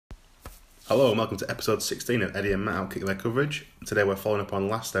Hello and welcome to episode 16 of Eddie and Matt Out Kicking Their Coverage. Today we're following up on the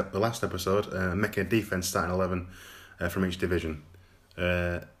last episode, making a defence starting 11 from each division.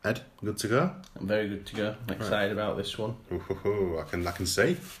 Ed, good to go? I'm very good to go. I'm excited about this one. I can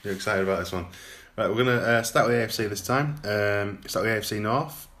see you're excited about this one. Right, we're going to start with AFC this time. Start with AFC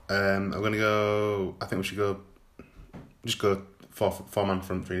North. I'm going to go, I think we should just go four-man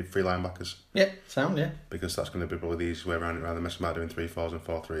front, three linebackers. Yeah, sound, yeah. Because that's going to be probably the easiest way around it, rather than messing about doing 3-4s and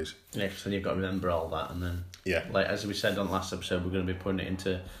 4-3s. Yeah, because then you've got to remember all that, and then, yeah, like as we said on the last episode, we're going to be putting it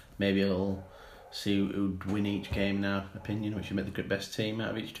into maybe a little see who'd win each game in our opinion, which would make the best team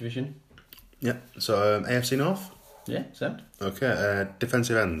out of each division. Yeah, so AFC North? Yeah, sound. Okay,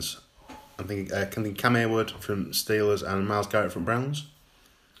 defensive ends. I'm thinking Cam Hayward from Steelers and Myles Garrett from Browns.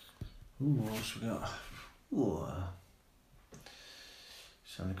 Ooh, what else we got? Ooh.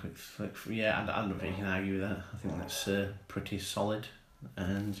 Just having a quick flick through. Yeah, I don't think you can argue with that. I think that's pretty solid.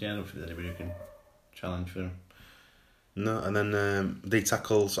 And yeah, I don't think there's anybody who can challenge for him. No, and then the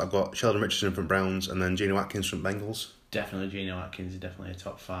tackles, I've got Sheldon Richardson from Browns and then Geno Atkins from Bengals. Definitely Geno Atkins is definitely a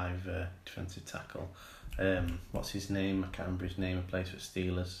top 5 defensive tackle. What's his name? I can't remember his name. He plays for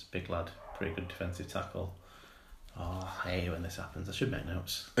Steelers. Big lad. Pretty good defensive tackle. Oh, I hate when this happens. I should make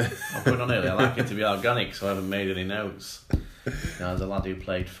notes. I'm going on early. I like it to be organic, so I haven't made any notes. There's a lad who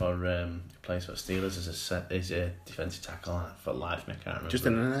played for plays for Steelers as a defensive tackle for life. I can't remember. Just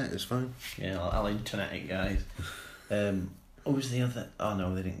internet, it's fine. Yeah, I'll internet it, guys. What was the other? Oh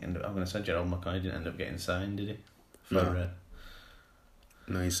no, they didn't end up. I'm going to say Gerald McCoy didn't end up getting signed, did he? For,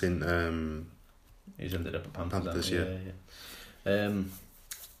 no, he's in. He's ended up at Panthers. Yeah.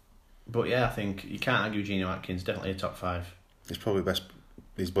 But yeah, I think you can't argue Geno Atkins. Definitely a top 5. He's probably best.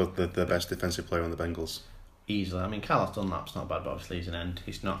 He's both the best defensive player on the Bengals. Easily. I mean, Carlos Dunlap's not bad, but obviously he's an end.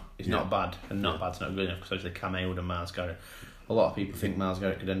 He's not bad, and not bad's not good enough because obviously Cam Hayward and Myles Garrett. A lot of people think Myles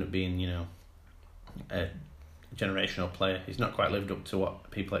Garrett could end up being, a generational player. He's not quite lived up to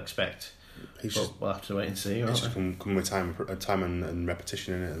what people expect. We'll have to wait and see. It's just come with time and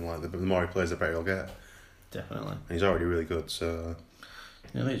repetition in it, and like the more he plays, the better he'll get. Definitely. And he's already really good, so.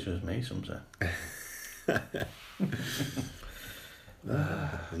 Yeah, it's just me, some say. God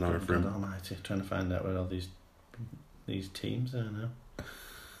almighty, trying to find out where all these teams are now.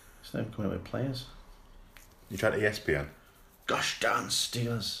 It's never coming up with players. You tried ESPN? Gosh darn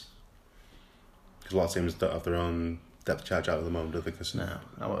Steelers. Because a lot of teams don't have their own depth charge out at the moment, do they? No,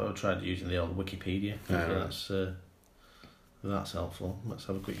 I tried using the old Wikipedia. That's helpful. Let's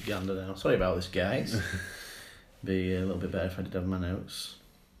have a quick gander now. Sorry about this, guys. Be a little bit better if I did have my notes.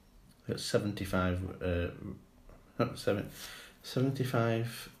 I've got 75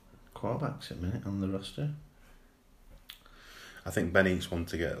 quarterbacks at the minute on the roster. I think Ben Eats one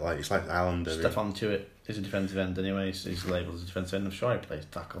to get, it's like Islander. Stephon Tuitt is a defensive end anyway. He's labelled as a defensive end. I'm sure he plays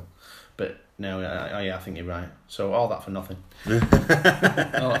tackle. But no, I think you're right. So all that for nothing. All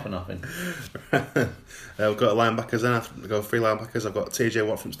that for nothing. We've got linebackers then. I've got 3 linebackers. I've got TJ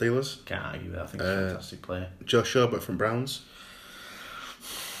Watt from Steelers. Can't argue with that. I think he's a fantastic player. Joe Schobert from Browns.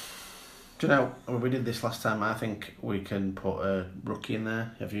 Do you know, we did this last time. I think we can put a rookie in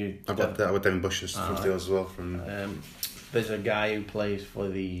there. I've got that with Devin Bush from Steelers as well. There's a guy who plays for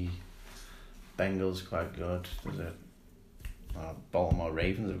the Bengals, quite good. There's a Baltimore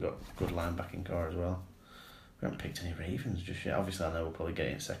Ravens have got good linebacking core as well. We haven't picked any Ravens just yet. Obviously, I know we'll probably get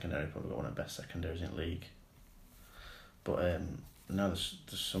it in secondary. Probably got one of the best secondaries in the league. But no, there's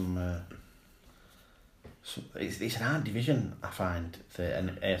some. It's an hard division, I find,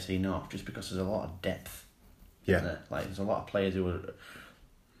 the AFC North, just because there's a lot of depth. Yeah. There's a lot of players who are,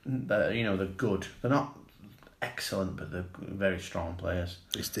 they're good. They're not excellent, but they're very strong players.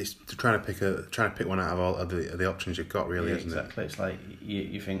 It's trying to pick one out of all of the options you've got, really, isn't exactly. It's like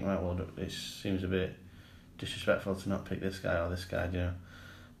you think, right, well, it seems a bit disrespectful to not pick this guy or this guy,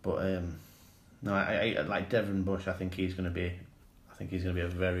 But no, I like Devin Bush. I think he's going to be a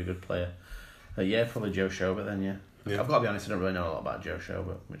very good player. Probably Joe Schobert then. Yeah. I've got to be honest, I don't really know a lot about Joe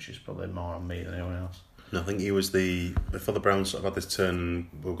Schobert, which is probably more on me than anyone else. No, I think he was before the Browns sort of had this turn,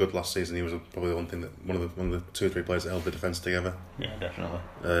 were good last season. He was probably the one of the 2 or 3 players that held the defence together. Yeah, definitely.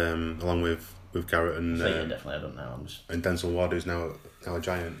 Along with Garrett and definitely. I don't know. And Denzel Ward, who's now a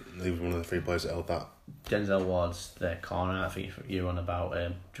Giant. He was one of the 3 players that held that. Denzel Ward's their corner. I think you're on about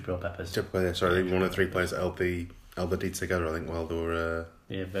Jabril Peppers. He was one of the 3 players that held the D together. I think while they were.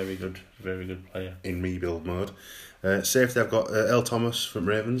 Very good player. In rebuild mode. Safety, I've got Earl Thomas from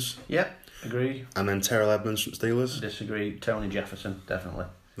Ravens. Yep, agree. And then Terrell Edmonds from Steelers. Disagree. Tony Jefferson, definitely.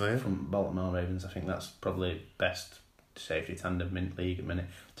 Oh, yeah? From Baltimore Ravens. I think that's probably best safety tandem in league at the minute.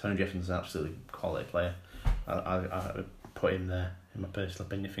 Tony Jefferson's an absolutely quality player. I put him there. in my personal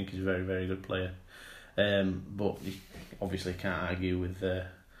opinion. I think he's a very, very good player. But you obviously can't argue with Earl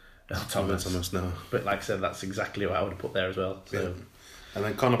Thomas. No. But like I said, that's exactly what I would have put there as well. So. Yeah. And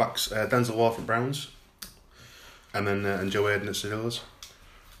then cornerbacks, Denzel Ward at Browns, and then and Joe Hayden at Steelers.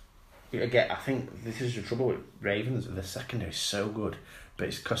 Again, I think this is the trouble with Ravens. The secondary is so good, but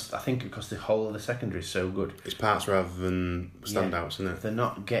it's because the whole of the secondary is so good. It's parts rather than standouts, isn't it? They're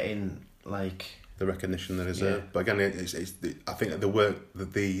not getting like the recognition they deserve. But again, I think the work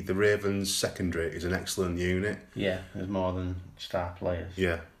that the Ravens secondary is an excellent unit. Yeah, there's more than star players.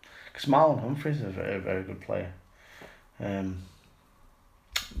 Yeah, because Marlon Humphrey's a very, very good player.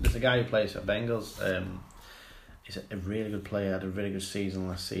 There's a guy who plays for Bengals. He's a really good player. Had a really good season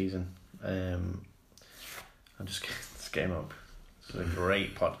last season. I'll just get him up. It's a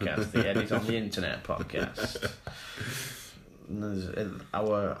great podcast. The Eddie's on the Internet podcast. And there's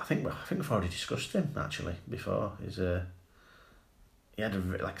I think we've already discussed him actually before. He had a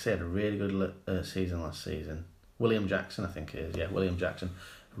really good season last season. William Jackson, I think it is. Yeah, William Jackson,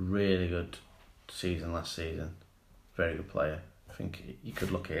 really good season last season. Very good player. I think you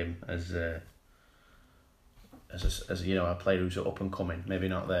could look at him as a player who's up and coming. Maybe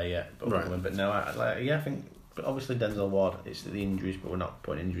not there yet, but right. Coming. But no, I think. But obviously Denzel Ward, it's the injuries, but we're not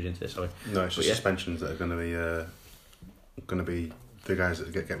putting injuries into this. No, it's just suspensions that are going to be the guys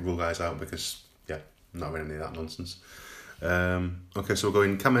that get rule guys out because not really any of that nonsense. Okay, so we're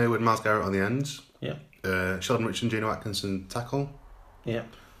going Cam Hayward, Myles Garrett on the ends. Yeah. Sheldon Richardson, Geno Atkinson tackle. Yeah.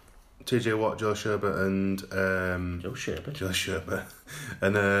 TJ Watt, Joe Sherbert, and Joe Sherbert,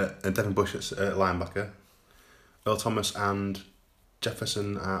 and Devin Bush at linebacker. Earl Thomas and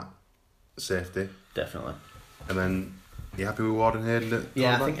Jefferson at safety. Definitely. And then, you happy with Ward and Hayden at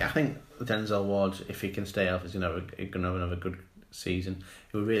quarterback? I think Denzel Ward, if he can stay healthy, is going to have another good season.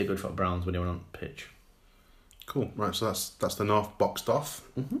 He was really good for the Browns when he went on the pitch. Cool. Right, so that's the North boxed off.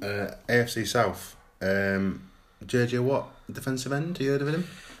 Mm-hmm. AFC South. JJ Watt, defensive end. You heard of him?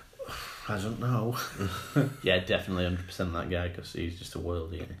 I don't know. Yeah, definitely 100% that guy because he's just a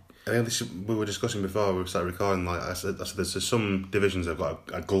worldie. I think we were discussing before we started recording. Like I said, there's some divisions that have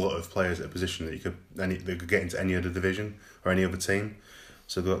got a glut of players at a position that they could get into any other division or any other team.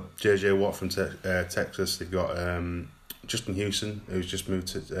 So they've got JJ Watt from Texas. They've got Justin Houston, who's just moved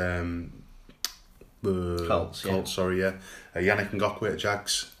to Colts. Sorry, yeah. Yannick Ngakoue at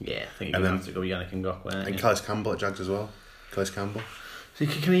Jags. Yeah, I think you're going to have to go Yannick Ngakoue. And Calais Campbell at Jags as well. Calais Campbell. So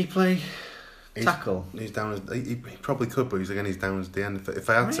can he play tackle? He's down as he probably could, but he's down as the end. If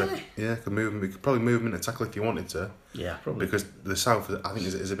I had to, could move him. We could probably move him into tackle if you wanted to. Yeah, probably. Because the South, I think,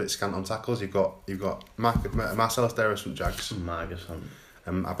 is a bit scant on tackles. You've got Marcellus Dareus from Jags. Margus Hunt.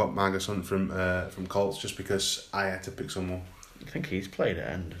 I've got Margus Hunt from Colts just because I had to pick someone. I think he's played at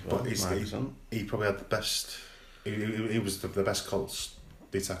end as well. But he probably had the best. He was the best Colts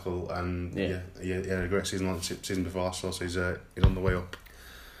D tackle, and he had a great season before last, so he's on the way up.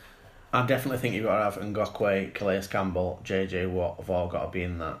 I definitely think you've got to have Ngakoue, Calais Campbell, JJ Watt have all got to be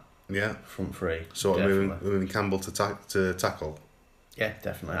in that front three. So moving Campbell to tackle. Yeah,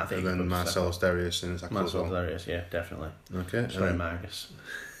 definitely. I think. And then Marcellus Dareus in the tackle as well. Marcellus Dareus, yeah, definitely. Okay. Sorry, Marcus.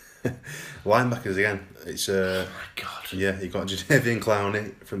 Linebackers again. It's oh my god. Yeah, you've got Jadeveon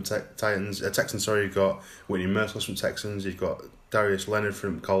Clowney from Texans. You've got Whitney Merciless from Texans. You've got Darius Leonard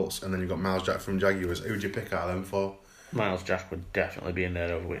from Colts, and then you've got Myles Jack from Jaguars. Who would you pick out of them for? Myles Jack would definitely be in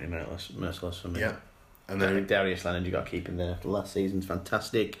there over Whitney Merciless for me. Yeah. And then Darius Leonard you got to keep in there after last season's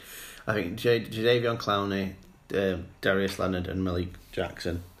fantastic. I think Jadeveon Clowney, Darius Leonard and Malik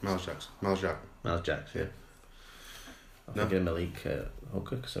Jackson. Myles Jack, yeah. I'm thinking of Malik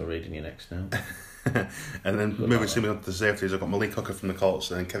Hooker because I'm reading you next now. And then moving similar to the safeties, I've got Malik Hooker from the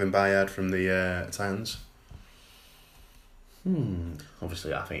Colts and Kevin Byard from the Titans.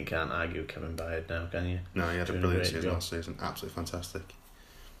 Obviously, I think you can't argue Kevin Byard now, can you? No, he had a brilliant season last season. Absolutely fantastic.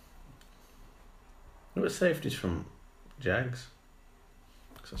 What about safeties from Jags?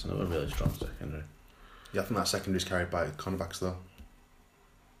 Because that's another really strong secondary. Yeah, I think that secondary is carried by cornerbacks though.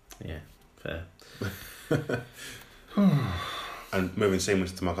 Yeah, fair. And moving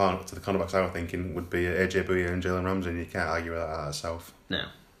seamless to the cornerbacks I was thinking would be AJ Bouye and Jalen Ramsey, and you can't argue with that out of South. No.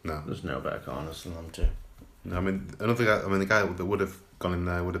 There's no better corners than them two. No, I mean, another guy. I mean, the guy that would have gone in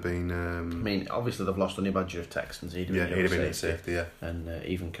there would have been. I mean, obviously they've lost Honey Badger of Texans. He'd have been in safety, yeah. And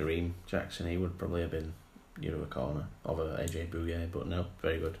even Kareem Jackson, he would probably have been a corner of AJ Bouye, but no,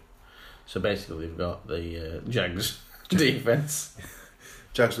 very good. So basically, we've got the Jags defense.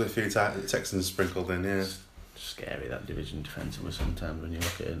 Jags with a few Texans sprinkled in, yeah. It's scary that division defensively sometimes when you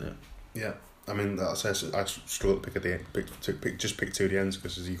look at it, isn't it? Yeah. I mean, I struggle to pick two of the ends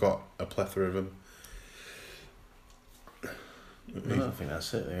because you've got a plethora of them. I don't think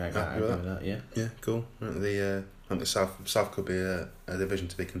that's it. I Happy agree with with that. Yeah. Yeah, cool. I think the South could be a division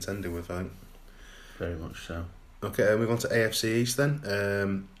to be contended with, I think. Very much so. Okay, move on to AFC East then.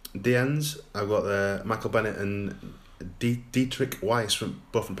 DNs, I've got Michael Bennett and Dietrich Weiss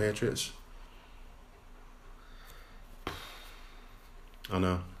both from Patriots. I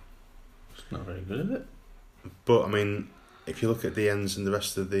know. It's not very good, is it? But, I mean, if you look at DNs and the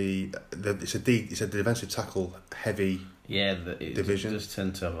rest of it's a defensive tackle heavy division. It does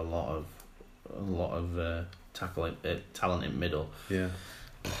tend to have a lot of talent in middle. Yeah.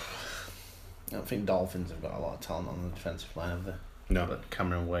 I don't think Dolphins have got a lot of talent on the defensive line, have they? No. Let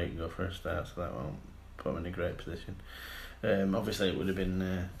Cameron Wake go for a start, so that won't put him in a great position. Obviously, it would have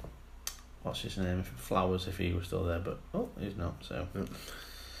been what's his name, Flowers, if he was still there, but he's not. So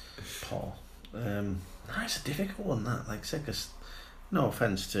Paul. It's a difficult one, that. Like, because no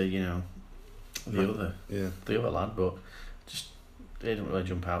offence to the other lad, but just they didn't really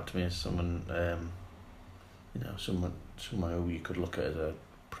jump out to me as someone someone who you could look at as a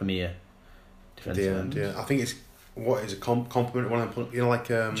premier defensive end. Yeah, I think it's a compliment. One of them, like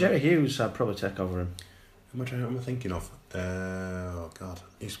Jerry Hughes, I'd probably take over him. What am I thinking of? Oh God,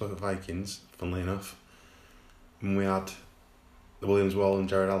 he spoke at Vikings. Funnily enough, when we had the Williams Wall and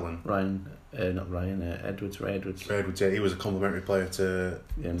Jared Allen. Edwards. Ray Edwards, yeah, he was a complimentary player to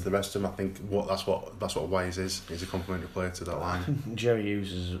the rest of them. I think that's what Wise is. He's a complimentary player to that line. Jerry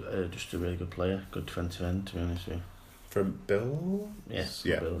Hughes is just a really good player, good defensive end, to be honest with you. From Bill? Yes,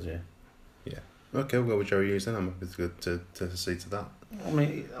 yeah. Bills, yeah. Yeah. Okay, we'll go with Jerry Hughes then. I'm happy to see to that. I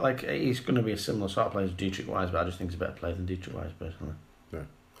mean, like, he's going to be a similar sort of player as Dietrich Wise, but I just think he's a better player than Dietrich Wise, personally. Right.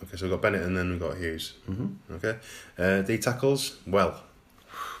 Okay, so we've got Bennett and then we've got Hughes. Mm-hmm. Okay. D tackles, well.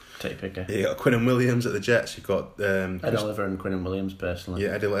 Take a picker. You got Quinnen Williams at the Jets. You've got Ed Oliver and Quinnen Williams, personally.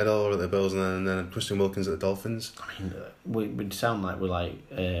 Yeah, Ed Oliver at the Bills, and then Christian Wilkins at the Dolphins. I mean, we'd sound like we're like,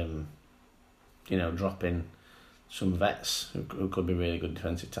 dropping some vets who could be really good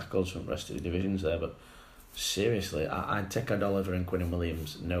defensive tackles from the rest of the divisions there, but seriously, I'd take Ed Oliver and Quinnen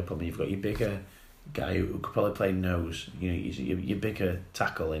Williams, no problem. You've got your bigger guy who could probably play nose, your bigger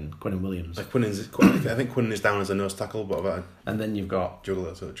tackle in Quinnen Williams. Like I think Quinnen is down as a nose tackle, but and then you've got juggle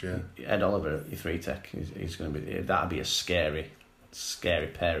it a touch, yeah. Ed Oliver, your 3-tech, he's going to be, that'd be a scary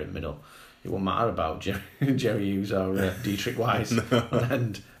pair in middle. It won't matter about Jerry Hughes or Dietrich Wise. No.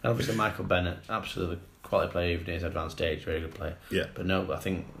 And obviously Michael Bennett, absolutely quality player even in his advanced age, very good player. Yeah. But no, I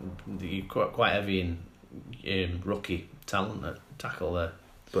think you're quite heavy in rookie talent at tackle there.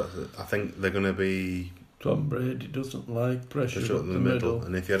 But I think they're going to be... Tom Brady doesn't like pressure up in the middle.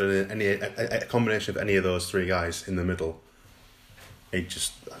 And if you had a combination of any of those three guys in the middle, he'd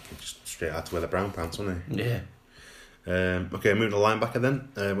just straight out to wear the brown pants, wouldn't he? Yeah. Okay, moving to linebacker then.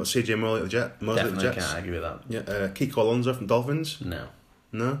 CJ Mosley at the Jets. Definitely can't argue with that. Yeah. Kiko Alonso from Dolphins.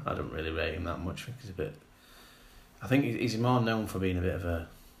 No, I don't really rate him that much. I think he's more known for being a bit of a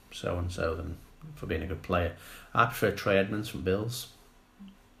so and so than for being a good player. I prefer Trey Edmonds from Bills.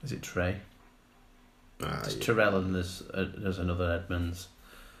 Is it Trey? It's Terrell, and there's another Edmonds.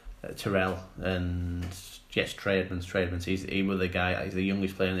 Terrell, and yes, Trey Edmonds. He was the guy. He's the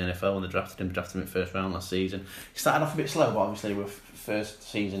youngest player in the NFL when they drafted him in first round last season. He started off a bit slow, but obviously with first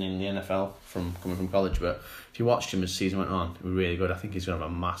season in the NFL coming from college. But if you watched him as the season went on, he was really good. I think he's going to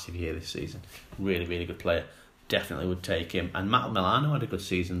have a massive year this season. Really, really good player. Definitely would take him. And Matt Milano had a good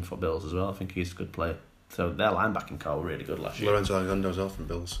season for Bills as well. I think he's a good player. So their linebacking core were really good last year. Lorenzo Alexander as well from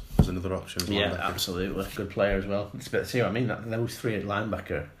Bills is another option. Yeah, absolutely. Good player as well. See what I mean? Those three at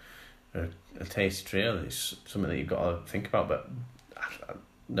linebacker are a tasty trio. It's something that you've got to think about. But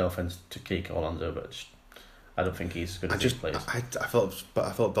no offence to Kiko Alonso, but I don't think he's as good as these players.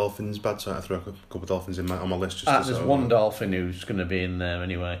 I felt Dolphins bad, so I threw a couple of Dolphins on my list. There's one Dolphin who's going to be in there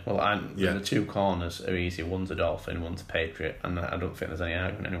anyway. Well, the two corners are easy. One's a Dolphin, one's a Patriot, and I don't think there's any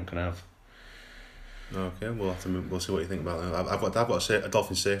argument anyone can have. Okay, we'll see what you think about that. I've got a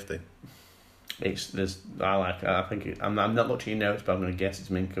Dolphin safety. I'm not looking at your notes, but I'm going to guess it's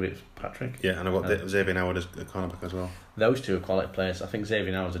Minkah Fitzpatrick. Yeah, and I've got Xavier Howard as a cornerback as well. Those two are quality players. I think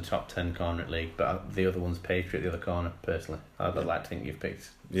Xavier Howard's a top 10 corner at league, but the other one's Patriot, the other corner, personally. I'd like to think you've picked.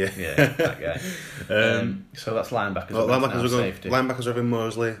 Yeah, that guy. So that's linebackers. Well, linebackers are in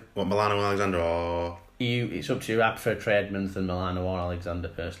Mosley. What, Milano and Alexander, or... It's up to you. I prefer Trey Edmonds than Milano or Alexander,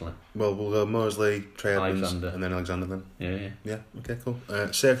 personally. Well, we'll go Mosley, Trey Edmonds, and then Alexander then. Yeah. Okay, cool.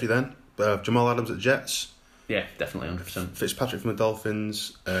 Safety then. Jamal Adams at the Jets. Yeah, definitely 100%. Fitzpatrick from the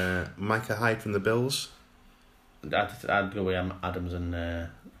Dolphins. Micah Hyde from the Bills. I'd go with Adams and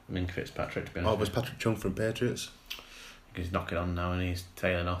Minkah Fitzpatrick, to be honest. Was Patrick Chung from Patriots? He's knocking on now and he's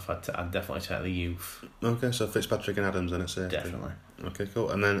tailing off. I'd definitely take the youth. Okay, so Fitzpatrick and Adams then at safety. Definitely. Okay, cool.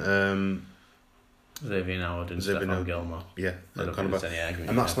 And then Xavier Howard and Xavier Stefan Gilmore. yeah, I don't think there's any argument.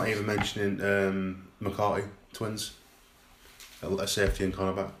 and that's not even mentioning McCarty twins at safety and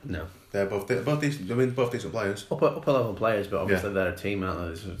cornerback. No. They're both decent. I mean, both decent players. Upper level players, but obviously they're a team,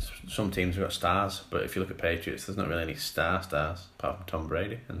 aren't they? Some teams have got stars, but if you look at Patriots, there's not really any stars apart from Tom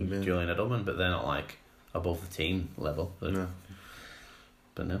Brady and Julian Edelman, but they're not like above the team level. No.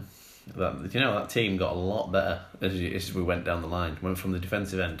 But no. That team got a lot better as we went down the line. Went from the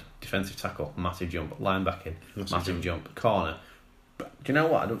defensive end, defensive tackle, massive jump, linebacking, massive jump, corner. But do you know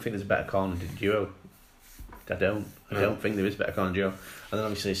what? I don't think there's a better corner duo. I don't think there is a better corner duo. And then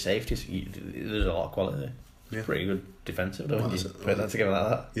obviously safeties, there's a lot of quality there. Yeah. Pretty good defensive, don't you? Put that together like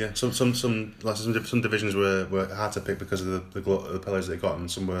that. Yeah, some divisions were hard to pick because of the players they got,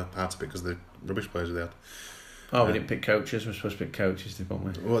 and some were hard to pick because of the rubbish players they had. Oh, we didn't pick coaches. We're supposed to pick coaches, didn't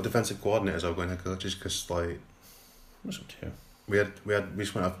we? Well, defensive coordinators are going head coaches because What's up to? we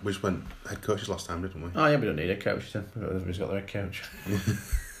just went head coaches last time, didn't we? Oh yeah, we don't need a coach then. Everybody's got their head coach.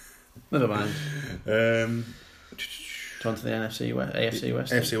 Never mind. On to the AFC West.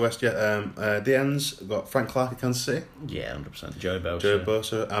 AFC West, yeah. The ends got Frank Clark at Kansas City. Yeah, 100%. Joe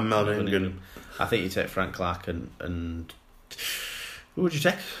Bosa and Melvin Ingram. I think you take Frank Clark and who would you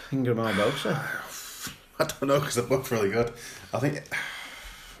take? Ingram or Bosa? I don't know because they're both really good. I think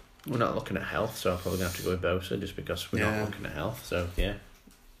we're not looking at health, so I'm probably going to have to go with Bosa just because we're not looking at health. So yeah.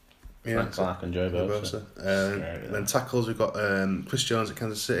 Frank Clark and Joe Bosa. Then tackles, we've got Chris Jones at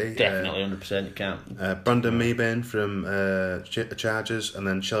Kansas City. Definitely 100%. You can't. Brandon Meebane from Chargers, and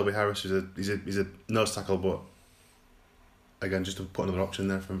then Shelby Harris, he's a nose tackle, but again, just to put another option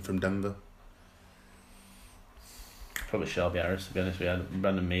there from Denver. Probably Shelby Harris, to be honest with you.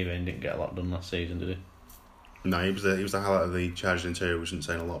 Brandon Meebane didn't get a lot done last season, did he? No, he was the highlight of the Chargers interior, which isn't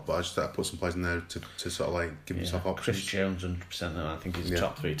saying a lot, but I just thought I'd put some players in there to sort of like give himself options. Chris Jones, 100%. I think he's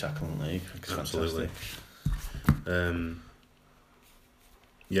top 3 tackle in the league. It's absolutely. Fantastic.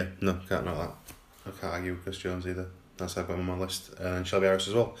 Yeah, no, can't know that. I can't argue with Chris Jones either. That's how I've got him on my list. And Shelby Harris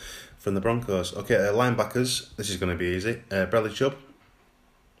as well from the Broncos. Okay, linebackers. This is going to be easy. Bradley Chubb.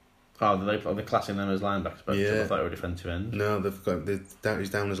 Oh, they're classing them as linebackers, but I thought they were defensive end. No, he's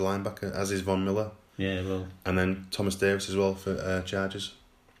down as a linebacker, as is Von Miller. Yeah, well. And then Thomas Davis as well for Chargers.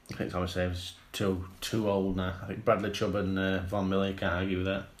 I think Thomas Davis is too old now. I think Bradley Chubb and Von Miller, you can't argue with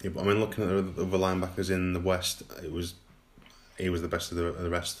that. Yeah, but I mean, looking at the other linebackers in the West, he was the best of the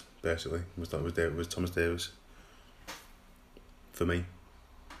rest, basically. It was Thomas Davis for me.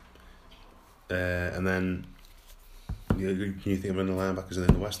 And then you think of any linebackers in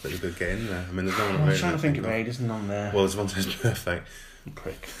the West that could get in there? I mean, there's no one. I'm trying to think of it. There's none there. Well, there's one that's perfect.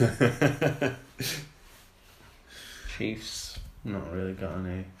 Prick. Chiefs, not really got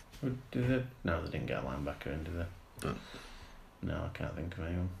any. Did they? No, they didn't get a linebacker in, did they? No, I can't think of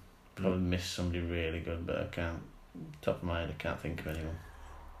anyone. Probably missed somebody really good, but I can't. Top of my head, I can't think of anyone.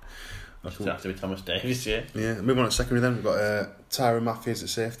 It'll have to be Thomas Davis, yeah. Yeah, move on to secondary then. We've got Tyrann Mathieu at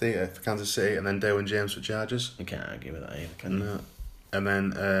safety for Kansas City, and then Derwin James for Chargers. You can't argue with that either, can you? No. And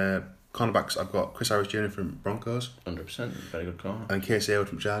then cornerbacks, I've got Chris Harris Jr. from Broncos. 100%, very good corner. And Casey Hayward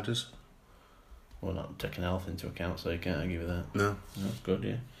from Chargers. Well, not taking health into account, so you can't argue with that. No. That's good,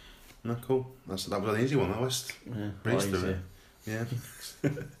 yeah. No, cool. That was an easy one, that was. Yeah, breeze through it. Yeah.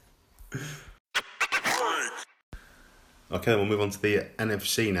 Okay, we'll move on to the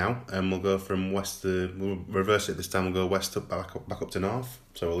NFC now, and we'll go from west to. We'll reverse it this time. We'll go west up, back up to north.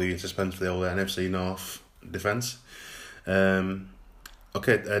 So we'll leave you in suspense for the old NFC North defence.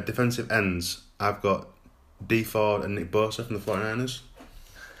 Okay, defensive ends. I've got D Ford and Nick Bosa from the 49ers.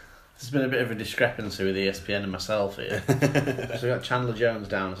 There's been a bit of a discrepancy with ESPN and myself here. So we've got Chandler Jones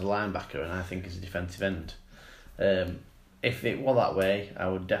down as a linebacker, and I think as a defensive end. If it were that way, I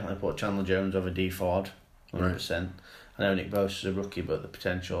would definitely put Chandler Jones over D Ford, 100%. Right. I know Nick Bosa's a rookie, but the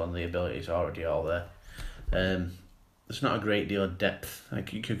potential and the ability is already all there. There's not a great deal of depth.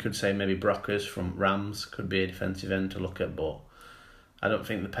 Like you could say maybe Brockers from Rams could be a defensive end to look at, but I don't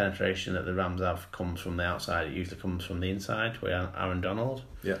think the penetration that the Rams have comes from the outside. It usually comes from the inside, with Aaron Donald.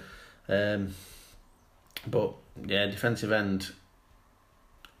 Yeah. But yeah, defensive end.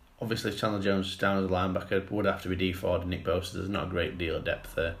 Obviously, Chandler Jones is down as a linebacker. Would have to be D Ford and Nick Bosa. There's not a great deal of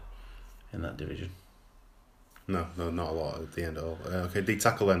depth there in that division. No, not a lot at the end at all. Okay, D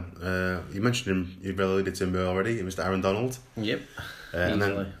tackle then. You mentioned him, you've alluded to him already, Mr. Aaron Donald. Yep. And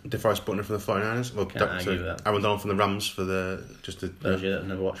then DeForest Buckner from the 49ers. Well, Can't argue with that. Aaron Donald from the Rams for those of you that have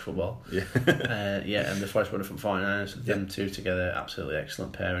never watched football. Yeah. And DeForest Buckner from 49ers, them two together, absolutely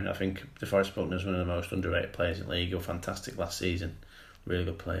excellent pairing. I think DeForest Buckner is one of the most underrated players in the league. He was fantastic last season. Really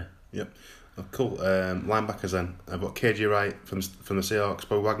good player. Yep. Oh, cool. Linebackers then. I've got KJ Wright from the Seahawks,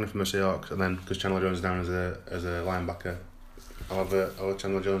 Bo Wagner from the Seahawks, and then because Chandler Jones is down as a linebacker, I'll have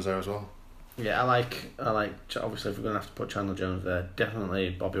Chandler Jones there as well. Yeah, I like. Obviously, if we're going to have to put Chandler Jones there,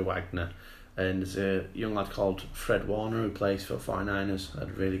 definitely Bobby Wagner. And there's a young lad called Fred Warner who plays for 49ers. Had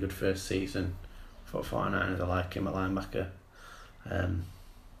a really good first season for 49ers. I like him at linebacker.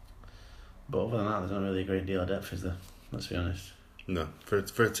 But other than that, there's not really a great deal of depth, is there? Let's be honest. No, for a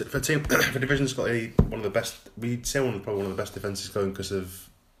team for division's got one of the best. We'd say probably one of the best defences going because of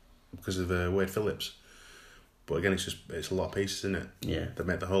Wade Phillips. But again, it's a lot of pieces, isn't it? Yeah. That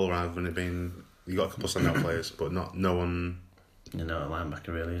make the whole rather than it being you got a couple of standout players, but no one. You know, a linebacker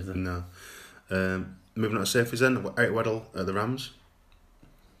really, is there? No. Moving on to safeties then, Eric Weddle at the Rams.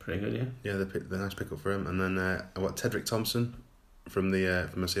 Pretty good, yeah. Yeah, the nice pick up for him, and then I've got Tedrick Thompson from the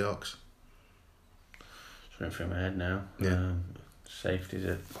Seahawks. Just running through my head now. Yeah. Safeties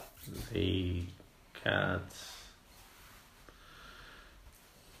at the Cards.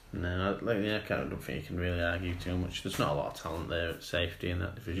 No, I don't think you can really argue too much. There's not a lot of talent there at safety in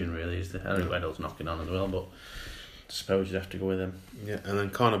that division, really, is there? Eric Weddle's knocking on as well, but I suppose you'd have to go with him. Yeah, and then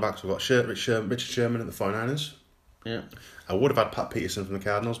cornerbacks, we've got Richard Sherman at the 49ers. Yeah. I would have had Pat Peterson from the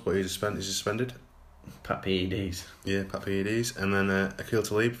Cardinals, but he's suspended. Pat PEDs. Yeah, Pat PEDs. And then Akil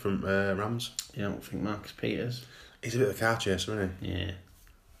Talib from Rams. You don't think Marcus Peters? He's a bit of a car chaser, isn't he? Yeah.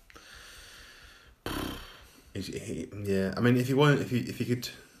 Yeah, I mean, if you could...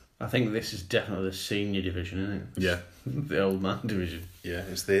 I think this is definitely the senior division, isn't it? Yeah. The old man division. Yeah,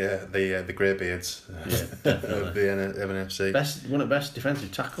 it's the greybeards. Yeah, definitely. Of the NFC. One of the best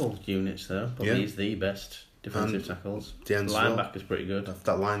defensive tackle units, though. Probably he's the best defensive tackles. The linebacker's pretty good.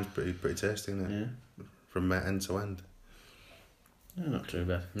 That line's pretty tasty, isn't it? Yeah. From end to end. Yeah, not too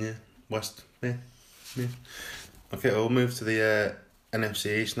bad. Yeah. West. Yeah. Okay, we'll move to the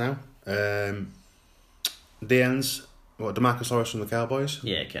NFC East now. The ends. What, DeMarcus Lawrence from the Cowboys?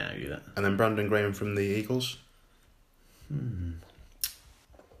 Yeah, can't argue that. And then Brandon Graham from the Eagles?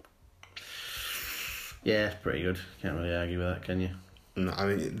 Yeah, it's pretty good. Can't really argue with that, can you? No, I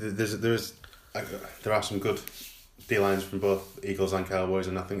mean, there are some good D-lines from both Eagles and Cowboys,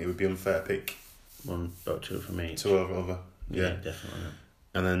 and I think it would be unfair to pick one, about two for me. Two over. Yeah, definitely.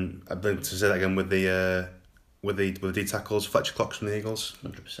 And then I'd like to say that again with the D tackles, Fletcher Cox from the Eagles.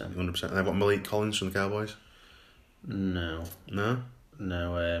 100%. 100%. And I've got Malik Collins from the Cowboys. No.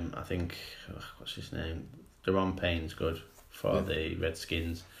 I think what's his name? Deron Payne's good for the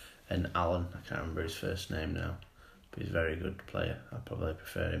Redskins, and Allen. I can't remember his first name now, but he's a very good player. I probably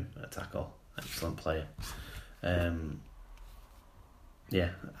prefer him at tackle. Excellent player. I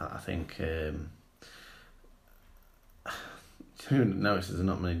think. Who notices there's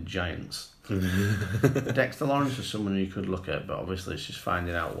not many giants? Dexter Lawrence is someone you could look at, but obviously it's just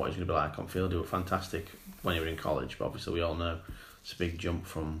finding out what he's going to be like on field. He was fantastic when he was in college, but obviously we all know it's a big jump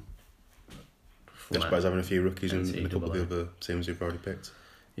from despite having a few rookies and a couple of the other teams you've already picked.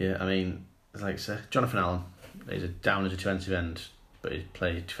 Yeah, I mean, like I say, Jonathan Allen, he's down as a defensive end, but he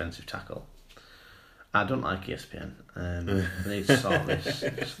plays defensive tackle. I don't like ESPN. They need to sort this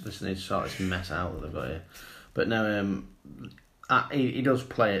needs to sort this mess out that they've got here. But no, he does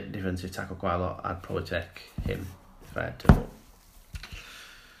play at defensive tackle quite a lot. I'd probably take him if I had to.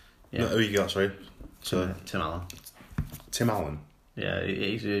 Yeah. No, who you got? Sorry, Tim Allen. Tim Allen. Yeah,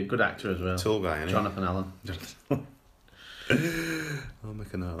 he's a good actor as well. Tall guy, isn't he? Jonathan Allen. I'll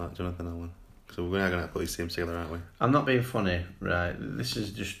make a note of that, Jonathan Allen. So we're going to put these teams together, aren't we? I'm not being funny, right? This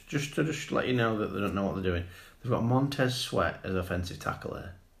is just to let you know that they don't know what they're doing. They've got Montez Sweat as offensive tackle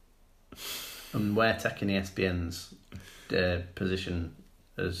there, and we're taking ESPN's position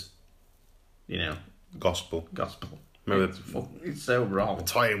as, gospel. Remember, it's so wrong.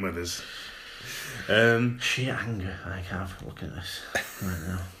 Toying with us. Sheer anger I have looking at this right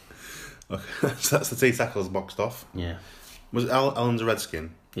now. Okay, so that's the T tackles boxed off. Yeah. Was Allen's a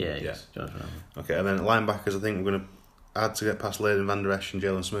Redskin? Yeah, yes. Jonathan Allen. Okay, and then linebackers, I think we're going to add to get past Layden Van Der Esch and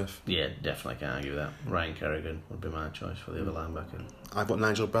Jalen Smith. Yeah, definitely can't argue with that. Ryan Kerrigan would be my choice for the other linebacker. I've got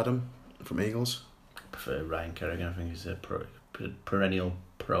Nigel Bradham from Eagles. I prefer Ryan Kerrigan. I think he's a perennial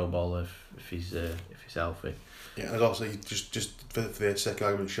Pro Bowler if he's healthy. Yeah, and also just for the sake of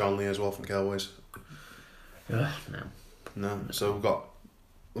argument, Sean Lee as well from the Cowboys. No. So we've got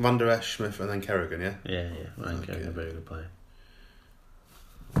Van der Esch, Smith, and then Kerrigan, yeah? Yeah. Ryan Kerrigan, a very good player.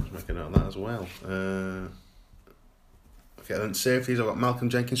 Just make a note of that as well. Okay, then safeties, I've got Malcolm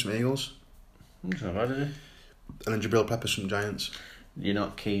Jenkins from Eagles. It's not bad, is it? And then Jabril Peppers from Giants. You're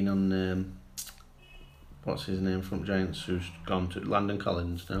not keen on what's his name from Giants, who's gone to Landon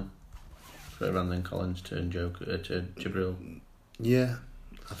Collins now? For Landon Collins to Jabril. Yeah,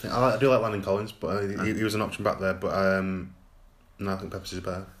 I do like Landon Collins, but he was an option back there. But no, I think Peppers is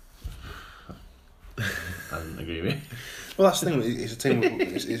better. I didn't agree with you. Well, that's the thing. It's a team.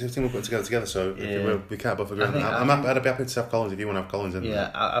 It's a team we're putting together. So we can't both agree. I'd be happy to have Collins if you want to have Collins in.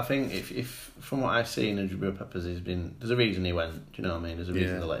 Yeah, I think if from what I've seen, Jabril Peppers has been. There's a reason he went. Do you know what I mean? There's a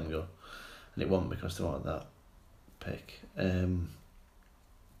reason they let him go, and it wasn't because they wanted that pick. I'm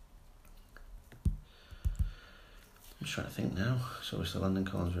just trying to think now. So obviously Landon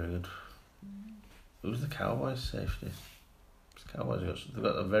Collins very good. Who's the Cowboys safety? Cowboys they've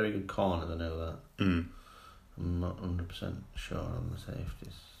got a very good corner. I know that. I'm not 100% sure on the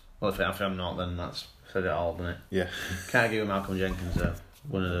safeties. Well, if I'm not, then that's said it all, doesn't it? Yeah. Can't give Malcolm Jenkins though.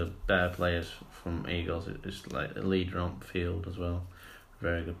 One of the better players from Eagles. It's like a leader on the field as well.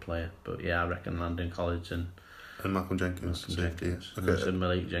 Very good player. But yeah, I reckon Landon Collins and Malcolm Jenkins. Safety, yes. Okay. And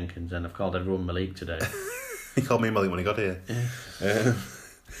Malik Jenkins, and I've called everyone Malik today. He called me Malik when he got here. Yeah.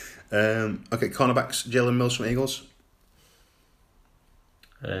 Okay, cornerbacks, Jalen Mills from Eagles.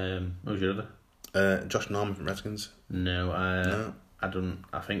 Who's your other? Josh Norman from Redskins. No. I don't.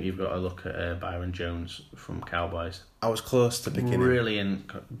 I think you've got to look at Byron Jones from Cowboys. I was close to picking him.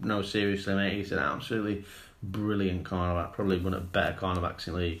 Brilliant. No, seriously, mate. He's an absolutely brilliant cornerback. Probably one of the better cornerbacks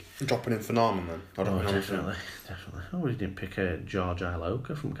in the league. Dropping in for Norman then. Definitely. Oh, we didn't pick George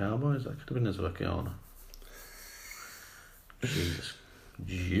Iloka from Cowboys. That could have been his other corner.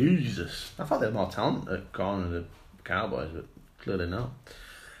 Jesus. I thought they had more talent at corner than the Cowboys, but clearly not.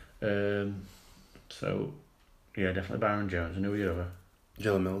 So, yeah, definitely Byron Jones. And who are you over?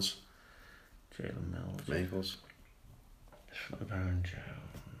 Jalen Mills. From Eagles. Definitely Byron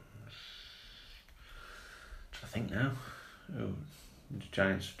Jones. I think now. Oh, the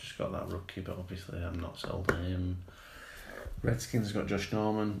Giants have just got that rookie, but obviously I'm not sold on him. Redskins got Josh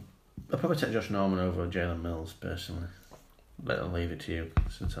Norman. I'll probably take Josh Norman over Jalen Mills, personally. But I'll leave it to you,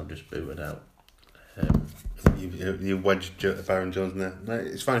 since I've just booted out. You wedged Byron Jones in there. No,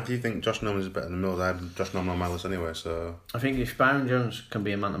 it's fine if you think Josh Norman is better than Mills. I had Josh Norman on my list anyway, so... I think if Byron Jones can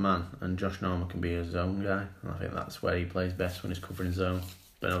be a man-to-man and Josh Norman can be a zone guy, I think that's where he plays best when he's covering zone.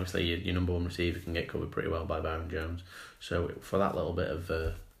 But obviously your number one receiver can get covered pretty well by Byron Jones. So for that little bit of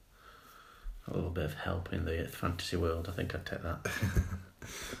help in the fantasy world, I think I'd take that.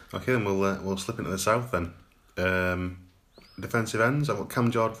 Okay, then we'll slip into the south then. Defensive ends, I've got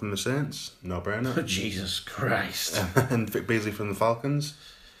Cam Jordan from the Saints, no brainer. Oh, Jesus Christ. And Vic Beasley from the Falcons.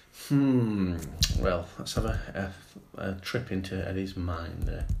 Well, let's have a trip into Eddie's mind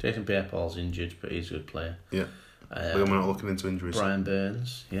there. Jason Pierre-Paul's injured, but he's a good player. Yeah. We're not looking into injuries. Brian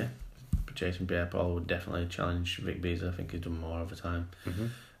Burns, yeah. But Jason Pierre-Paul would definitely challenge Vic Beasley. I think he's done more over time.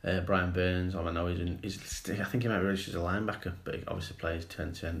 Mm-hmm. Brian Burns, I know I think he might be registered as a linebacker, but he obviously plays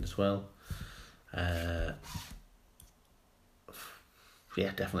defensive end as well.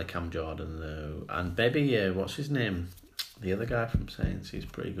 Yeah, definitely Cam Jordan though, and maybe what's his name? The other guy from Saints. He's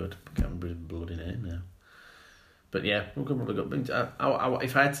pretty good. I can't remember his bloody name now. But yeah, we could probably go.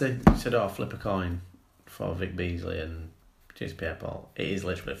 If I had to flip a coin for Vic Beasley and Jason Pierre-Paul, it is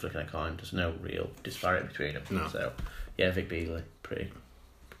literally flipping a coin. There's no real disparity between them. No. So yeah, Vic Beasley, pretty.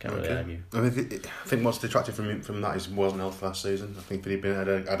 Can't really argue. I think what's detracted from that is he wasn't healthy last season. I think if he'd had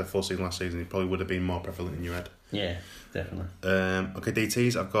a full season last season, he probably would have been more prevalent in your head. Yeah, definitely. Okay,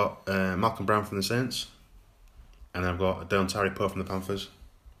 DTs, I've got Malcolm Brown from the Saints, and I've got Deontay Poe from the Panthers.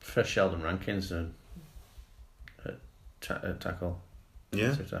 First Sheldon Rankins tackle.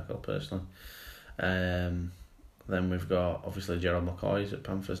 Yeah. Tackle, personally. Then we've got, obviously, Gerald McCoy's at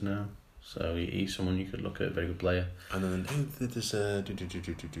Panthers now. So he's someone you could look at, a very good player. And then there's Vita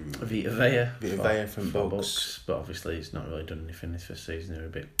Vea from Bucks. But obviously he's not really done anything this first season. They're a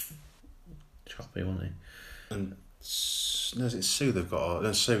bit choppy, weren't they? And no, is it Sue they've got?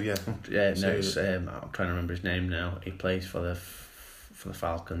 No, Sue, yeah. Yeah, no, it's, I'm trying to remember his name now. He plays for the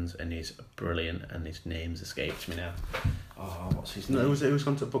Falcons and he's brilliant, and his name's escaped me now. Oh, what's his name? No, it was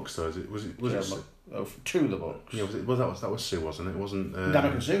gone to Bucks though. Was it to the Bucks? Yeah, that was Sue, wasn't it? It wasn't.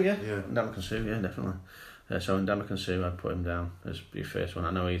 Ndamukong Suh, yeah. Ndamukong Suh, yeah, definitely. So in Ndamukong Suh, I'd put him down as your first one.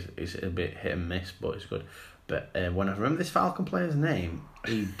 I know he's a bit hit and miss, but it's good. But when I remember this Falcon player's name,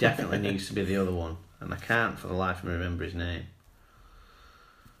 he definitely needs to be the other one, and I can't for the life of me remember his name.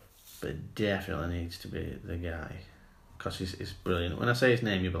 But definitely needs to be the guy. because he's brilliant. When I say his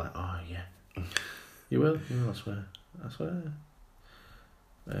name, you'll be like, oh yeah, you will, I swear.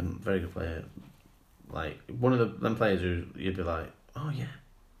 Very good player. Like one of them players who you'd be like, oh yeah,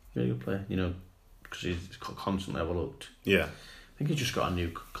 really good player. You know, because he's constantly overlooked. Yeah. I think he's just got a new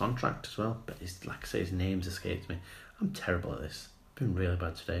contract as well. But like I say, his name's escaped me. I'm terrible at this. Been really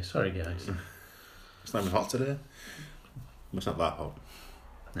bad today. Sorry, guys. It's not even hot today. It's not that hot.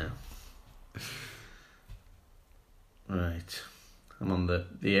 No. Right. I'm on the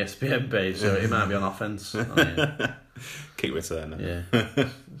ESPN page, so it might be on offence. Kick returner. Yeah.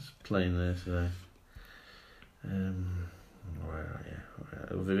 It's playing there today. Where are you?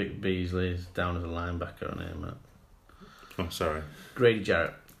 Vic Beasley is down as a linebacker on here, Matt. Oh, sorry. Grady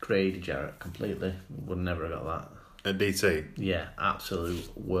Jarrett, completely. Would never have got that. At DT? Yeah,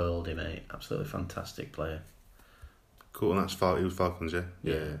 absolute worldie, mate. Absolutely fantastic player. Cool, and that's he was Falcons, yeah?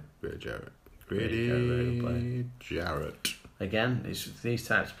 Yeah. Grady Jarrett. Grady Jarrett. Again, it's these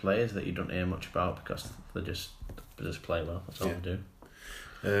types of players that you don't hear much about because they just play well. That's all they do.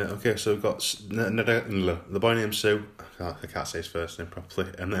 Okay, so we've got the boy named Sue. I can't say his first name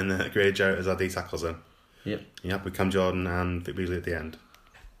properly. And then Grady Jarrett as our D tackles then. Yep. Yep, with Cam Jordan and Vic Beasley at the end.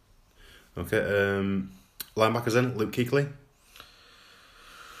 Okay, linebackers then, Luke Kuechly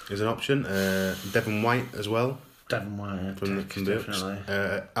is an option. Devin White as well. Devin White from the definitely.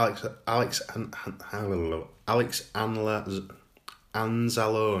 Alex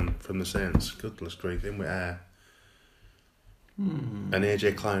Anzalone from the Saints. Goodness grief, in with air. And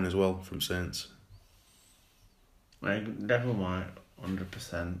AJ Klein as well from Saints. Devin White,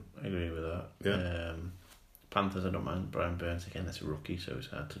 100% agree with that. Yeah. Panthers, I don't mind. Brian Burns, again, that's a rookie, so it's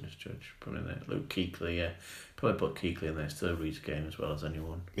hard to just judge. Probably there. Luke Kuechly, yeah. Probably put Kuechly in there. Still reads game as well as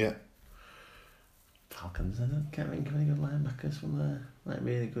anyone. Yeah. Falcons, I can't think of any good linebackers from there. Like,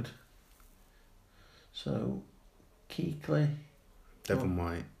 really good. So, Kuechly. Devin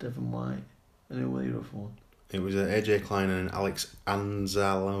White. And who were your other one? It was AJ Klein and Alex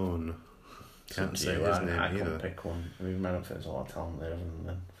Anzalone. Can't say his name I either. can't pick one. I mean, I don't think there's a lot of talent there other than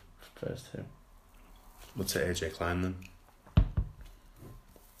the first two. We'll say AJ Klein then.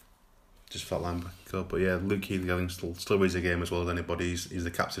 Just felt linebacker, but yeah, Luke Kuechly I think still reads the game as well as anybody. He's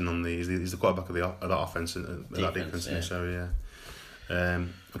the captain on he's the quarterback of that offense and that defense. Yeah. So yeah.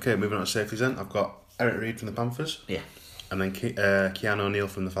 Okay, moving on to safeties then. I've got Eric Reid from the Panthers. Yeah. And then Keanu O'Neal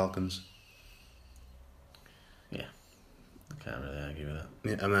from the Falcons. Yeah. I can't really argue with that.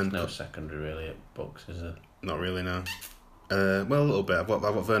 Yeah, and then no secondary really at Bucks, is there? Not really, no. Well, a little bit. I've got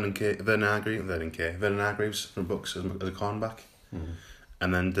Vernon Hargreaves from Bucks as a cornerback. Mm-hmm.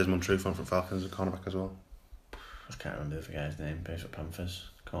 And then Desmond Trufant from Falcons as a cornerback as well. I can't remember the other guy's name. Plays for Panthers.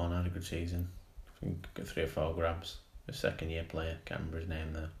 Corner had a good season. I think got 3 or 4 grabs. A second year player. Can't remember his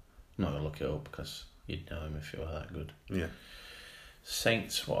name though. I'm not gonna look it up because you'd know him if you were that good. Yeah.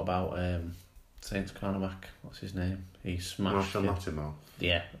 Saints. What about Saints cornerback? What's his name? He smashed. Marshall Lattimore.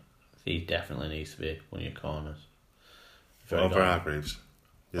 Yeah, he definitely needs to be one of your corners. Over Hargreaves.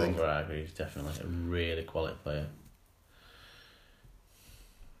 Over Hargreaves, definitely a really quality player.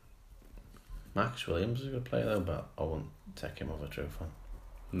 Marcus Williams is a good player though, but I wouldn't take him over Trufant.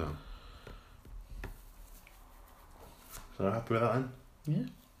 No. So happy with that then?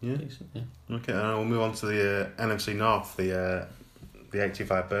 Yeah. Decent, yeah. Okay, and we'll move on to the NFC North, the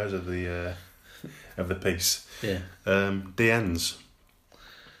 85 Bears of the piece. Yeah. DNs.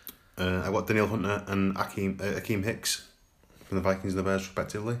 I've got Daniel Hunter and Akeem Hicks from the Vikings and the Bears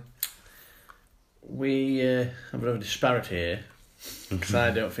respectively. We have a bit of a disparity here. Because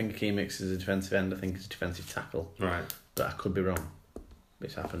I don't think Akeem Hicks is a defensive end, I think he's a defensive tackle. Right. But I could be wrong.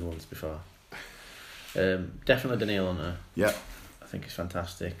 It's happened once before. Definitely Daniel Hunter. Yeah. I think he's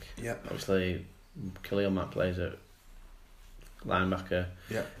fantastic. Yeah. Obviously, Khalil Mack plays at linebacker.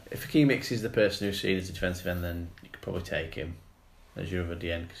 Yeah. If Akeem Hicks is the person who's seen as a defensive end, then you could probably take him as your other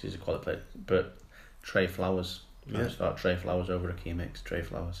DN because he's a quality player. But Trey Flowers. I just thought Trey Flowers over Akeem Hicks. Trey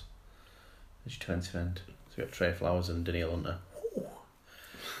Flowers as your defensive end. So we got Trey Flowers and Daniel Hunter.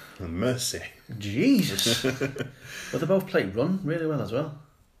 Mercy. Jesus. But they both play run really well as well.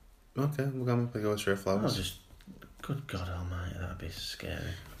 Okay, we're going to go with Trey Flowers. Good God Almighty, that'd be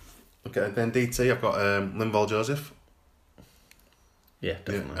scary. Okay, then DT, I've got Linval Joseph. Yeah,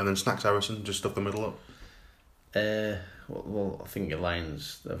 definitely. Yeah, and then Snacks Harrison, just stuff the middle up. Well, I think the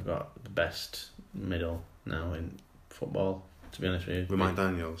Lions, they've got the best middle now in football, to be honest with you. With Mike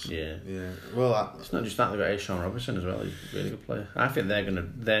Daniels. Yeah. Well, it's not just that, they've got Sean Robertson as well. He's a really good player. I think they're gonna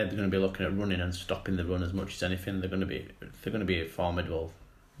be looking at running and stopping the run as much as anything. They're gonna be formidable.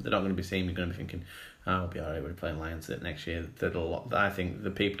 They're not going to be seeing. They're going to be thinking, "We'll be alright. We're playing Lions next year." I think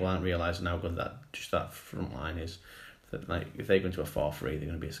the people aren't realising how good that front line is. That, like, if they go into a 4-3, they're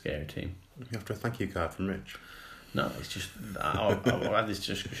going to be a scary team. You have to a thank you card from Rich. No, it's just I had this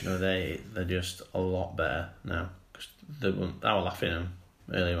discussion the other day. They're just a lot better now. Cause I was laughing at them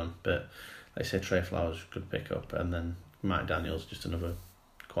early on, but they say Trey Flowers could pick up, and then Mike Daniels just another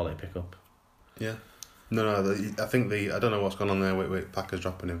quality pickup. Yeah. No. I think I don't know what's going on there with Packers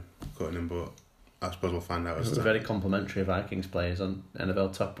dropping him, cutting him, but I suppose we'll find out. It's very complimentary Vikings players on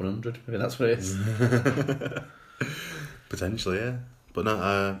NFL Top 100. Maybe that's what it is. Potentially, yeah. But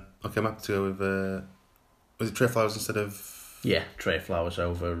no, okay, I'm happy to go with. Was it Trey Flowers instead of? Yeah, Trey Flowers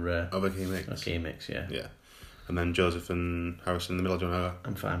over Key Mix. Key Mix, yeah. Yeah. And then Joseph and Harrison in the middle. Do you want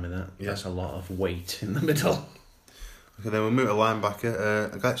I'm fine with that. Yeah. That's a lot of weight in the middle. Okay, then we'll move to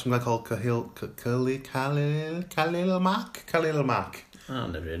linebacker. Some guy called Khalil Mack. Oh,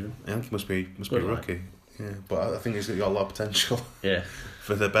 I've never heard of him. I think he must be a Good rookie. Yeah, but I think he's got a lot of potential. Yeah.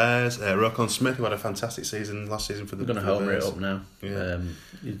 For the Bears, Rokon Smith, who had a fantastic season last season for the. We're going to homer it up now. Yeah.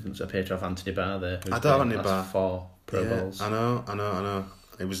 You didn't appear to have Anthony Barr there. I don't have Anthony Barr. 4 Pro Bowls. I know.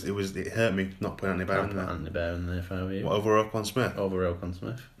 It hurt me not putting Anthony Barr in there. Anthony Barr in there if I were you. What, over Rokon Smith? Over Rokon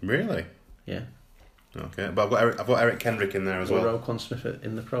Smith. Really? Yeah. Okay, but I've got Eric Kendrick in there as well. Rokon Smith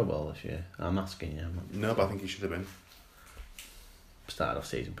in the Pro Bowl this year? I'm asking you. No, but I think he should have been. Started off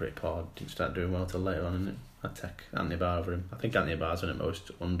season pretty poor. Didn't start doing well till later on, innit? I'd take Anthony Barr over him. I think Anthony Barr's one of the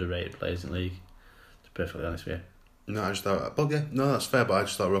most underrated players in the league, to be perfectly honest with you. No, I just thought... Well, yeah, no, that's fair, but I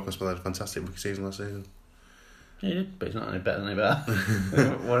just thought Rokon Smith had a fantastic rookie season last season. Yeah, he did, but he's not any better than any Barr.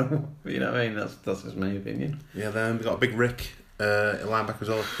 You know what I mean? That's just my opinion. Yeah, then we've got Big Rick, linebacker as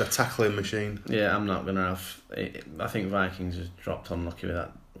well, the tackling machine. Yeah, I'm not going to have... I think Vikings has dropped unlucky with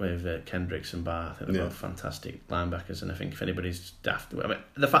that, with Kendricks and Barr. I think they're both fantastic linebackers, and I think if anybody's daft... I mean,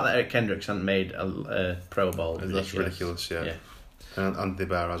 the fact that Eric Kendricks hasn't made a Pro Bowl... That's ridiculous, yeah. And Anthony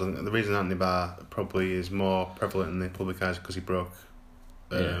Barr has. The reason Anthony Barr probably is more prevalent in the public eyes because he broke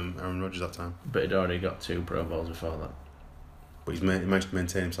Aaron Rodgers that time. But he'd already got 2 Pro Bowls before that. But he managed to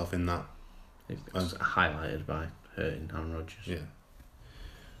maintain himself in that. It's highlighted by hurting Aaron Rodgers. Yeah.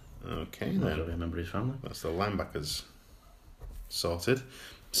 Okay, I then. don't remember his family. That's the linebackers sorted.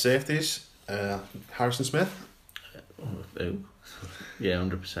 Safeties, Harrison Smith. Yeah,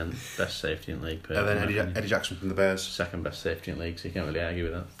 100% best safety in the league. And then Eddie Jackson from the Bears. Second best safety in the league, so you can't really argue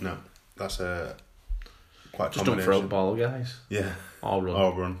with that. No, that's quite a just don't throw the ball, guys. Yeah. Or run.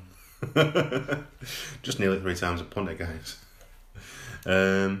 Or run. Just nearly 3 times a punt it, guys.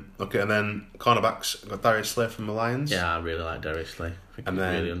 Okay, and then cornerbacks, got Darius Slay from the Lions. Yeah, I really like Darius Slay. I think he's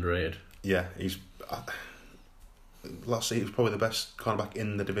really underrated. Yeah, he's... last season, he was probably the best cornerback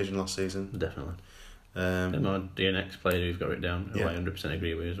in the division last season. Definitely. My DNX player who's got it down, who I 100%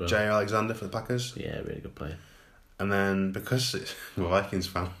 agree with as well. Jair Alexander for the Packers. Yeah, really good player. And then, because we're Vikings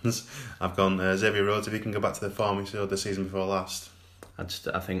fans, I've gone Xavier Rhodes, if he can go back to the form he showed the season before last. I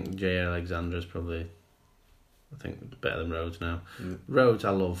think Jair Alexander is probably... better than Rhodes now. Rhodes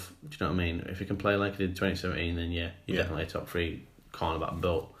I love, do you know what I mean? If he can play like he did in 2017, then you're definitely a top 3 cornerback,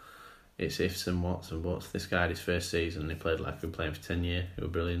 but it's ifs and whats and buts. This guy had his first season and he played like he'd been playing for 10 years. He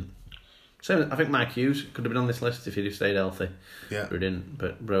was brilliant. So I think Mike Hughes could have been on this list if he'd have stayed healthy. Yeah. But he didn't.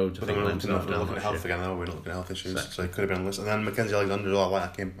 But Rhodes, I think, we're looking at health again now. We're not looking at health issues. Exactly. So he could have been on the list. And then Mackenzie Alexander, I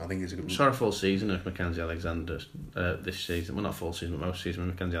like him. I think he's a good one. Saw a full season of Mackenzie Alexander this season. Well, not full season, but most season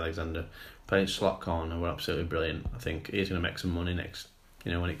with Mackenzie Alexander. Playing slot corner were absolutely brilliant. I think he's going to make some money next.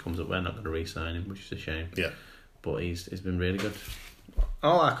 When it comes up, we're not going to re-sign him, which is a shame. Yeah. But he's been really good.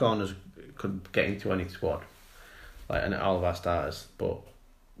 All our corners could get into any squad, and all of our starters, but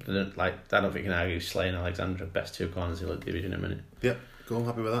I don't think you can argue Slay and Alexander are best 2 corners in the division in a minute. Yeah, cool, I'm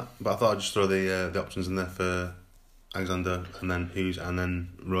happy with that. But I thought I'd just throw the options in there for Alexander and then Hughes and then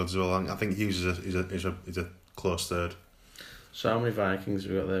Rhodes as well. I think Hughes is a close third. So how many Vikings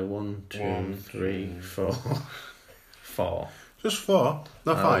have we got there? 1, 2, 3, 4. 4. Just 4?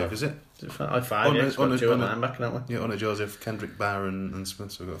 No, 5, is it? 5, yeah. It's got 2 at linebacker, haven't we? Yeah, Hunter Joseph, Kendrick, Barr and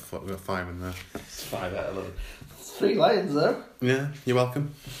Smith, so we've got 5 in there. It's 5 out of 11. 3 Lions, though. Yeah, you're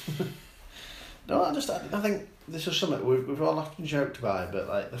welcome. No, I think this is something we've all often joked about,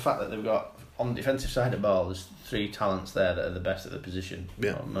 but the fact that they've got, on the defensive side of the ball, there's 3 talents there that are the best at the position.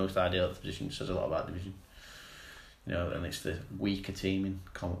 Yeah. Or most ideal at the position, says a lot about the division. And it's the weaker team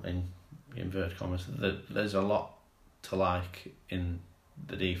in inverted commas. There's a lot to like in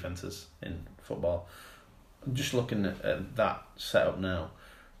the defences in football. I'm just looking at that setup now.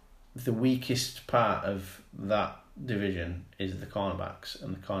 The weakest part of that division is the cornerbacks,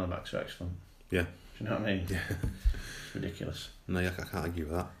 and the cornerbacks are excellent. Yeah. Do you know what I mean? Yeah. It's ridiculous. No, I can't argue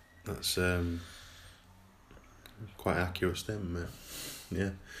with that. That's quite an accurate statement, mate. Yeah.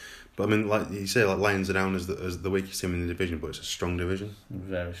 But I mean, like you say, like Lions are down as the weakest team in the division, but it's a strong division.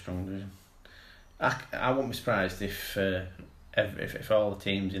 Very strong division. I won't be surprised if all the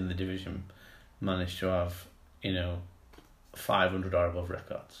teams in the division manage to have 500 or above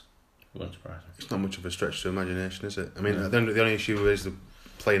records. It wouldn't surprise me. It's not much of a stretch to imagination, is it? I mean, the only issue is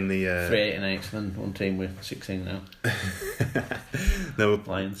playing the 3-8-8, and one team with 16 now. No,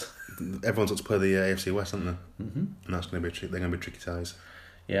 Lions. Everyone's got to play the AFC West, aren't they? Mm-hmm. And that's going to be they're going to be tricky ties.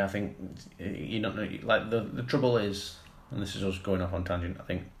 Yeah, I think the trouble is, and this is us going off on tangent. I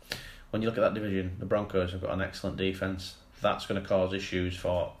think when you look at that division, the Broncos have got an excellent defense. That's going to cause issues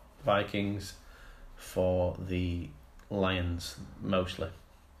for Vikings, for the Lions mostly.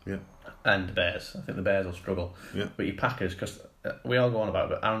 Yeah. And the Bears. I think the Bears will struggle. Yeah. But your Packers, because we all go on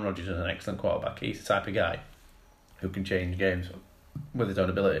about it, but Aaron Rodgers is an excellent quarterback. He's the type of guy who can change games with his own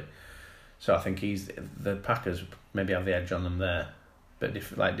ability. So I think the Packers maybe have the edge on them there. But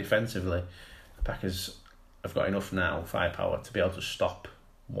defensively, the Packers have got enough now, firepower, to be able to stop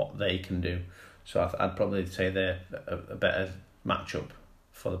what they can do. So I'd probably say they're a better matchup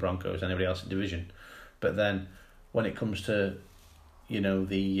for the Broncos than anybody else in the division. But then when it comes to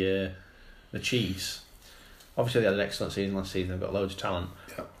the Chiefs, obviously they had an excellent season last season. They've got loads of talent,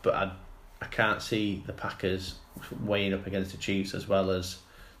 yeah. But I can't see the Packers weighing up against the Chiefs as well as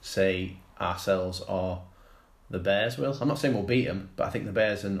say ourselves or the Bears will. I'm not saying we'll beat them, but I think the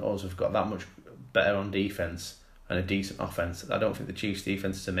Bears and us have got that much better on defence and a decent offence. I don't think the Chiefs'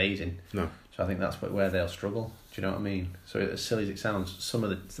 defence is amazing. No. So I think that's where they'll struggle. Do you know what I mean? So as silly as it sounds, some of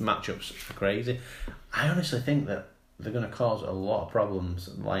the matchups are crazy. I honestly think that they're going to cause a lot of problems,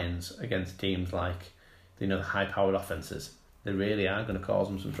 Lions, against teams like the high-powered offences. They really are going to cause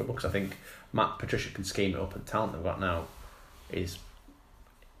them some trouble because I think Matt Patricia can scheme it up, and the talent they've got now is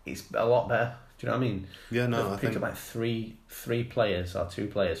a lot better. Do you know what I mean? Yeah, no, They've picked up like three players or two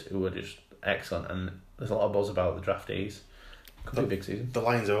players who are just excellent, and there's a lot of buzz about the draftees. Could be a big season. The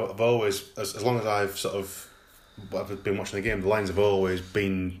Lions have always, as long as I've been watching the game, the Lions have always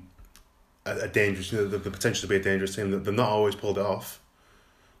been a dangerous, the potential to be a dangerous team. They've not always pulled it off.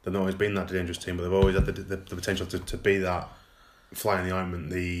 They've not always been that dangerous team, but they've always had the potential to be that fly in the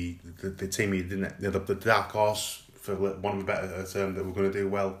ointment, the team the dark horse, for one of a better term, that we're going to do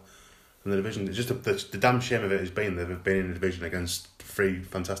well in the division. It's just the damn shame of it has been they've been in a division against three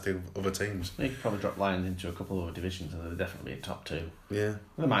fantastic other teams. They could probably drop Lions into a couple of other divisions and they'll definitely be in top two. Yeah.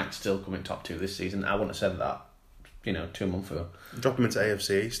 They might still come in top two this season. I wouldn't have said that 2 months ago. Drop them into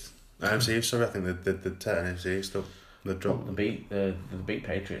AFC East. AFC East, sorry, I think the NFC East up. They dropped. They beat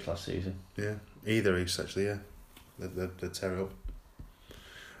Patriots last season. Yeah, either East actually. Yeah, they tear it up.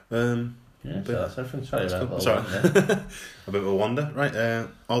 Yeah, so that's everything. Sorry about that. Sorry, a bit of a wander. Right,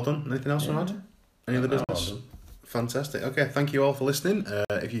 all done. Anything else to add? Any other business? Fantastic. Okay, thank you all for listening.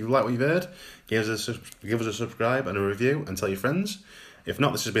 If you like what you've heard, give us a subscribe and a review, and tell your friends. If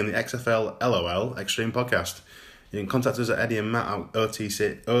not, this has been the XFL LOL Extreme Podcast. You can contact us at Eddie and Matt at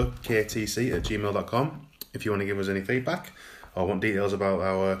oktc@gmail.com if you want to give us any feedback or want details about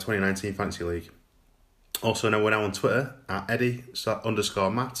our 2019 Fantasy League. Also, we're now on Twitter at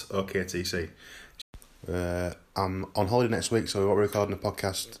Eddie_Matt OKTC. I'm on holiday next week, so we're recording a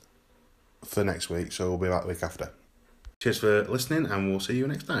podcast for next week, so we'll be back the week after. Cheers for listening, and we'll see you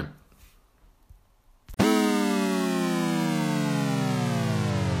next time.